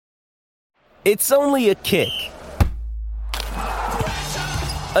It's only a kick,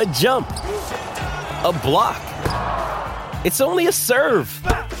 a jump, a block. It's only a serve.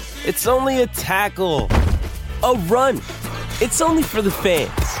 It's only a tackle, a run. It's only for the fans.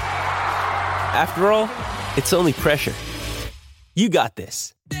 After all, it's only pressure. You got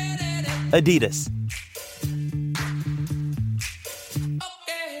this. Adidas.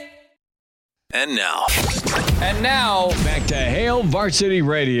 And now, back to Hail Varsity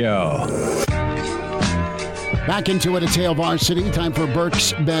Radio. Back into it at Hail Varsity. Time for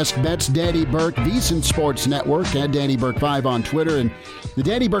Burke's Best Bets. Danny Burke, VSiN Sports Network, at Danny Burke 5 on Twitter. And the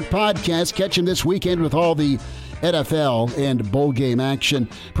Danny Burke podcast, catch him this weekend with all the NFL and bowl game action.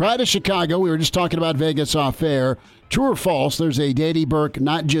 Pride of Chicago, we were just talking about Vegas off air. True or false, there's a Danny Burke,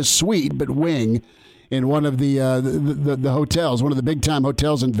 not just suite, but wing in one of the hotels, one of the big-time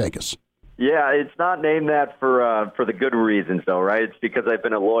hotels in Vegas. Yeah, it's not named that for the good reasons, though, right? It's because I've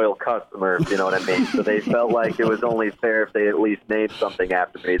been a loyal customer, if you know what I mean. So they felt like it was only fair if they at least named something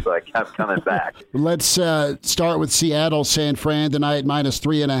after me, so I kept coming back. Let's start with Seattle, San Fran tonight,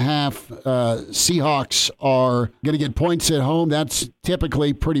 -3.5. Seahawks are going to get points at home. That's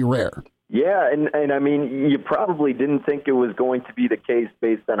typically pretty rare. Yeah, and I mean, you probably didn't think it was going to be the case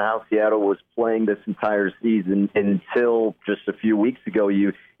based on how Seattle was playing this entire season until just a few weeks ago.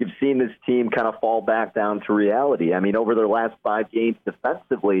 You've seen this team kind of fall back down to reality. I mean, over their last 5 games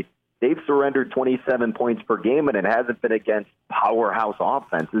defensively, they've surrendered 27 points per game, and it hasn't been against powerhouse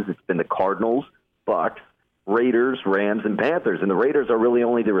offenses. It's been the Cardinals, Bucks, Raiders, Rams, and Panthers. And the Raiders are really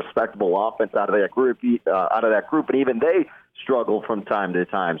only the respectable offense out of that group, and even they struggle from time to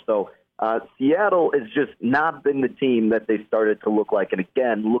time. So Seattle has just not been the team that they started to look like, and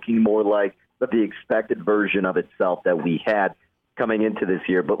again, looking more like the expected version of itself that we had coming into this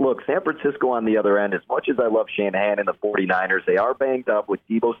year. But look, San Francisco on the other end, as much as I love Shanahan and the 49ers, they are banged up with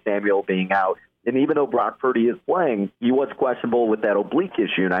Deebo Samuel being out. And even though Brock Purdy is playing, he was questionable with that oblique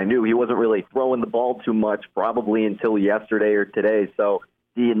issue, and I knew he wasn't really throwing the ball too much probably until yesterday or today. So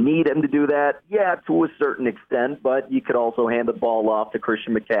do you need him to do that? Yeah, to a certain extent, but you could also hand the ball off to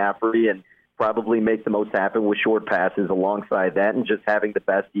Christian McCaffrey and probably make the most happen with short passes alongside that and just having the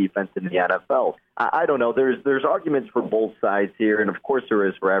best defense in the NFL. I don't know. There's arguments for both sides here, and of course there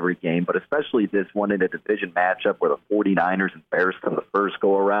is for every game, but especially this one in a division matchup where the 49ers and Bears come the first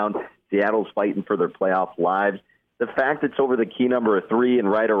go-around. Seattle's fighting for their playoff lives. The fact it's over the key number of 3 and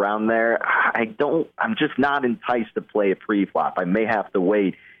right around there, I'm just not enticed to play a pre-flop. I may have to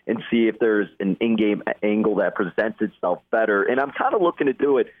wait and see if there's an in-game angle that presents itself better. And I'm kind of looking to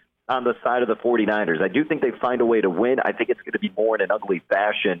do it on the side of the 49ers. I do think they find a way to win. I think it's going to be more in an ugly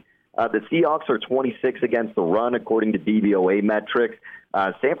fashion. The Seahawks are 26 against the run, according to DVOA metrics.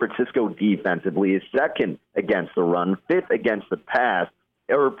 San Francisco defensively is second against the run, 5th against the pass.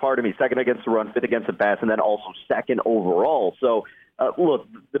 Second against the run, 5th against the pass, and then also second overall. So, look,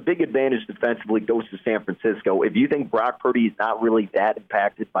 the big advantage defensively goes to San Francisco. If you think Brock Purdy is not really that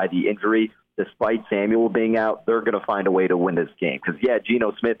impacted by the injury, despite Samuel being out, they're going to find a way to win this game. Because, yeah,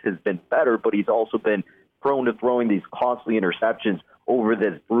 Geno Smith has been better, but he's also been prone to throwing these costly interceptions over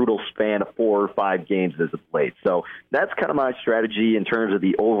this brutal span of 4 or 5 games as of late. So that's kind of my strategy in terms of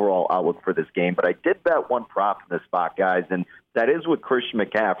the overall outlook for this game. But I did bet one prop in this spot, guys, and that is with Christian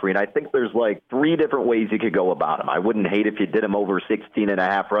McCaffrey. And I think there's like 3 different ways you could go about him. I wouldn't hate if you did him over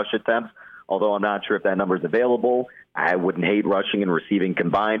 16.5 rush attempts, although I'm not sure if that number is available. I wouldn't hate rushing and receiving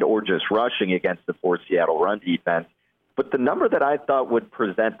combined or just rushing against the poor Seattle run defense. But the number that I thought would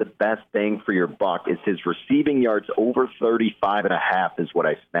present the best bang for your buck is his receiving yards over 35.5 is what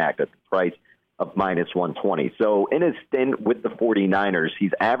I snagged at the price of -120. So in his stint with the 49ers,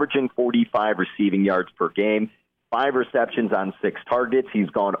 he's averaging 45 receiving yards per game, 5 receptions on 6 targets. He's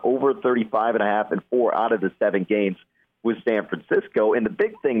gone over 35.5 in 4 out of the 7 games with San Francisco. And the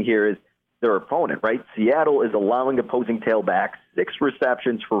big thing here is their opponent, right? Seattle is allowing opposing tailbacks 6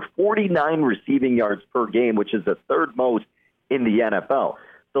 receptions for 49 receiving yards per game, which is the 3rd most in the NFL.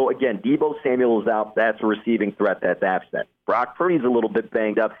 So, again, Deebo Samuel is out. That's a receiving threat that's absent. Brock Purdy's a little bit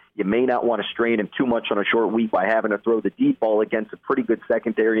banged up. You may not want to strain him too much on a short week by having to throw the deep ball against a pretty good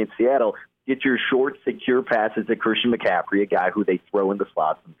secondary in Seattle. Get your short, secure passes to Christian McCaffrey, a guy who they throw in the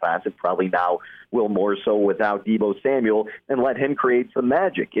slot sometimes, and probably now will more so without Deebo Samuel, and let him create some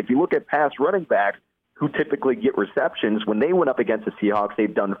magic. If you look at past running backs who typically get receptions, when they went up against the Seahawks,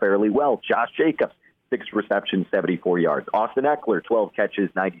 they've done fairly well. Josh Jacobs, 6 receptions, 74 yards. Austin Eckler, 12 catches,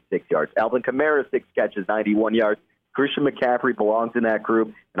 96 yards. Alvin Kamara, 6 catches, 91 yards. Christian McCaffrey belongs in that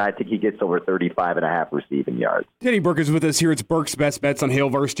group, and I think he gets over 35.5 receiving yards. Danny Burke is with us here. It's Burke's Best Bets on Hail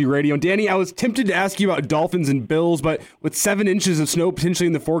Varsity Radio. And Danny, I was tempted to ask you about Dolphins and Bills, but with 7 inches of snow potentially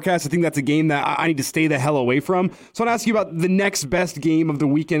in the forecast, I think that's a game that I need to stay the hell away from. So I want to ask you about the next best game of the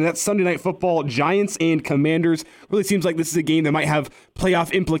weekend. That's Sunday Night Football, Giants and Commanders. Really seems like this is a game that might have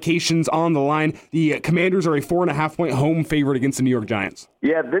playoff implications on the line. The Commanders are a 4.5-point home favorite against the New York Giants.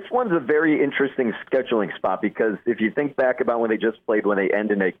 Yeah, this one's a very interesting scheduling spot because if you think back about when they just played, when they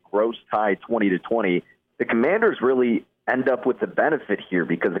end in a gross tie 20-20, the Commanders really end up with the benefit here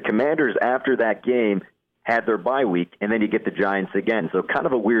because the Commanders, after that game, had their bye week, and then you get the Giants again. So kind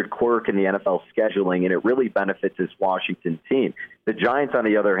of a weird quirk in the NFL scheduling, and it really benefits this Washington team. The Giants, on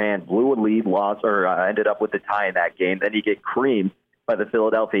the other hand, blew a lead, lost, or ended up with a tie in that game. Then you get creamed by the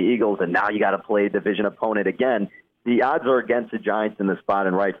Philadelphia Eagles, and now you got to play a division opponent again. The odds are against the Giants in this spot,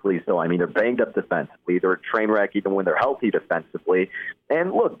 and rightfully so. I mean, they're banged up defensively. They're a train wreck even when they're healthy defensively.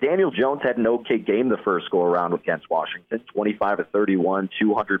 And look, Daniel Jones had an okay game the first go-around against Washington, 25-31,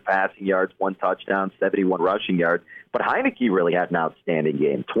 200 passing yards, 1 touchdown, 71 rushing yards. But Heineke really had an outstanding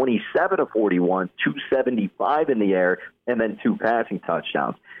game, 27-41, 275 in the air, and then 2 passing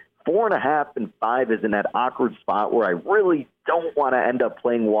touchdowns. 4.5 and 5 is in that awkward spot where I really don't want to end up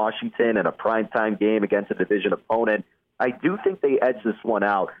playing Washington in a primetime game against a division opponent. I do think they edge this one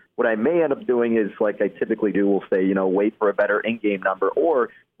out. What I may end up doing is, like I typically do, we'll say, wait for a better in-game number. Or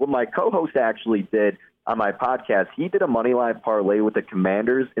what my co-host actually did on my podcast, he did a moneyline parlay with the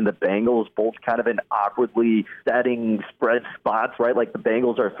Commanders and the Bengals, both kind of in awkwardly setting spread spots, right? Like the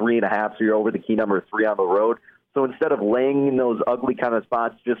Bengals are 3.5, so you're over the key number 3 on the road. So instead of laying in those ugly kind of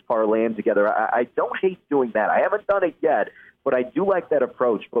spots, just parlay them together. I don't hate doing that. I haven't done it yet, but I do like that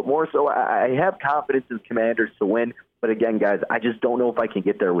approach. But more so, I have confidence in Commanders to win. But again, guys, I just don't know if I can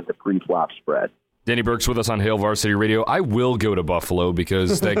get there with the pre-flop spread. Danny Burke's with us on Hail Varsity Radio. I will go to Buffalo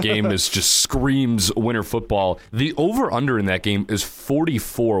because that game just screams winter football. The over-under in that game is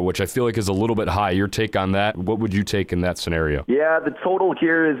 44, which I feel like is a little bit high. Your take on that? What would you take in that scenario? Yeah, the total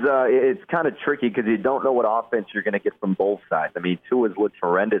here is it's kind of tricky because you don't know what offense you're going to get from both sides. I mean, Tua's looked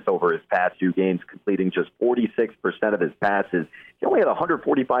horrendous over his past 2 games, completing just 46% of his passes. He only had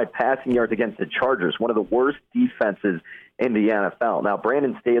 145 passing yards against the Chargers, one of the worst defenses in the NFL. Now,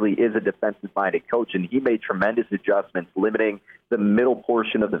 Brandon Staley is a defensive-minded coach, and he made tremendous adjustments, limiting the middle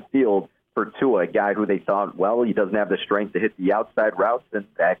portion of the field for Tua, a guy who they thought, well, he doesn't have the strength to hit the outside routes, and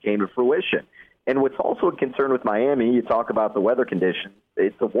that came to fruition. And what's also a concern with Miami, you talk about the weather conditions.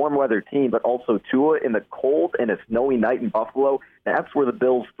 It's a warm-weather team, but also Tua in the cold and a snowy night in Buffalo, that's where the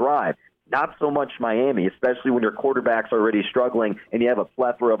Bills thrive. Not so much Miami, especially when your quarterback's already struggling and you have a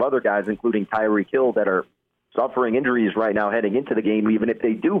plethora of other guys, including Tyreek Hill, that are suffering injuries right now heading into the game, even if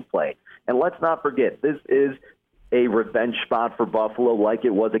they do play. And let's not forget, this is a revenge spot for Buffalo like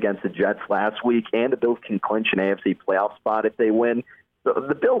it was against the Jets last week, and the Bills can clinch an AFC playoff spot if they win. So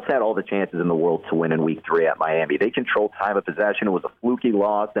the Bills had all the chances in the world to win in Week 3 at Miami. They controlled time of possession. It was a fluky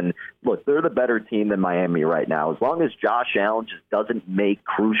loss. And, look, they're the better team than Miami right now. As long as Josh Allen just doesn't make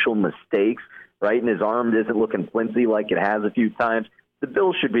crucial mistakes, right, and his arm isn't looking flimsy like it has a few times, the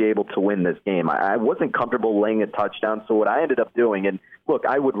Bills should be able to win this game. I wasn't comfortable laying a touchdown, so what I ended up doing, and look,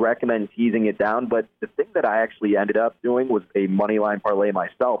 I would recommend teasing it down, but the thing that I actually ended up doing was a moneyline parlay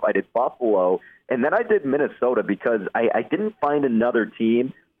myself. I did Buffalo, and then I did Minnesota because I didn't find another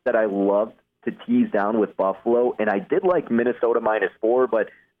team that I loved to tease down with Buffalo, and I did like Minnesota -4, but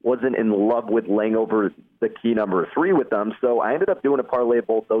wasn't in love with laying over the key number 3 with them, so I ended up doing a parlay of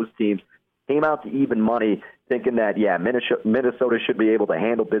both those teams. Came out to even money, thinking that, Minnesota should be able to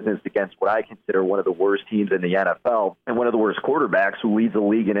handle business against what I consider one of the worst teams in the NFL and one of the worst quarterbacks who leads the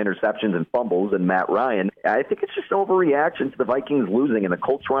league in interceptions and fumbles, and Matt Ryan. I think it's just an overreaction to the Vikings losing, and the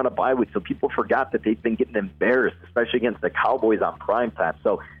Colts were on a bye week, so people forgot that they've been getting embarrassed, especially against the Cowboys on primetime.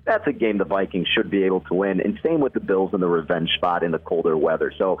 So that's a game the Vikings should be able to win, and same with the Bills in the revenge spot in the colder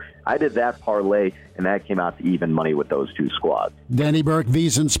weather. So I did that parlay, and that came out to even money with those 2 squads. Danny Burke,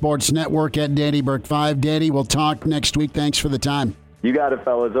 VSiN Sports Network at Danny Burke 5. Danny, we'll talk next week. Thanks for the time. You got it,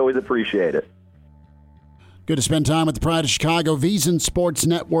 fellas. Always appreciate it. Good to spend time with the Pride of Chicago, VSiN Sports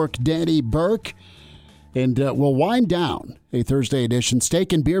Network, Danny Burke. And we'll wind down a Thursday edition.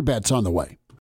 Steak and beer bets on the way.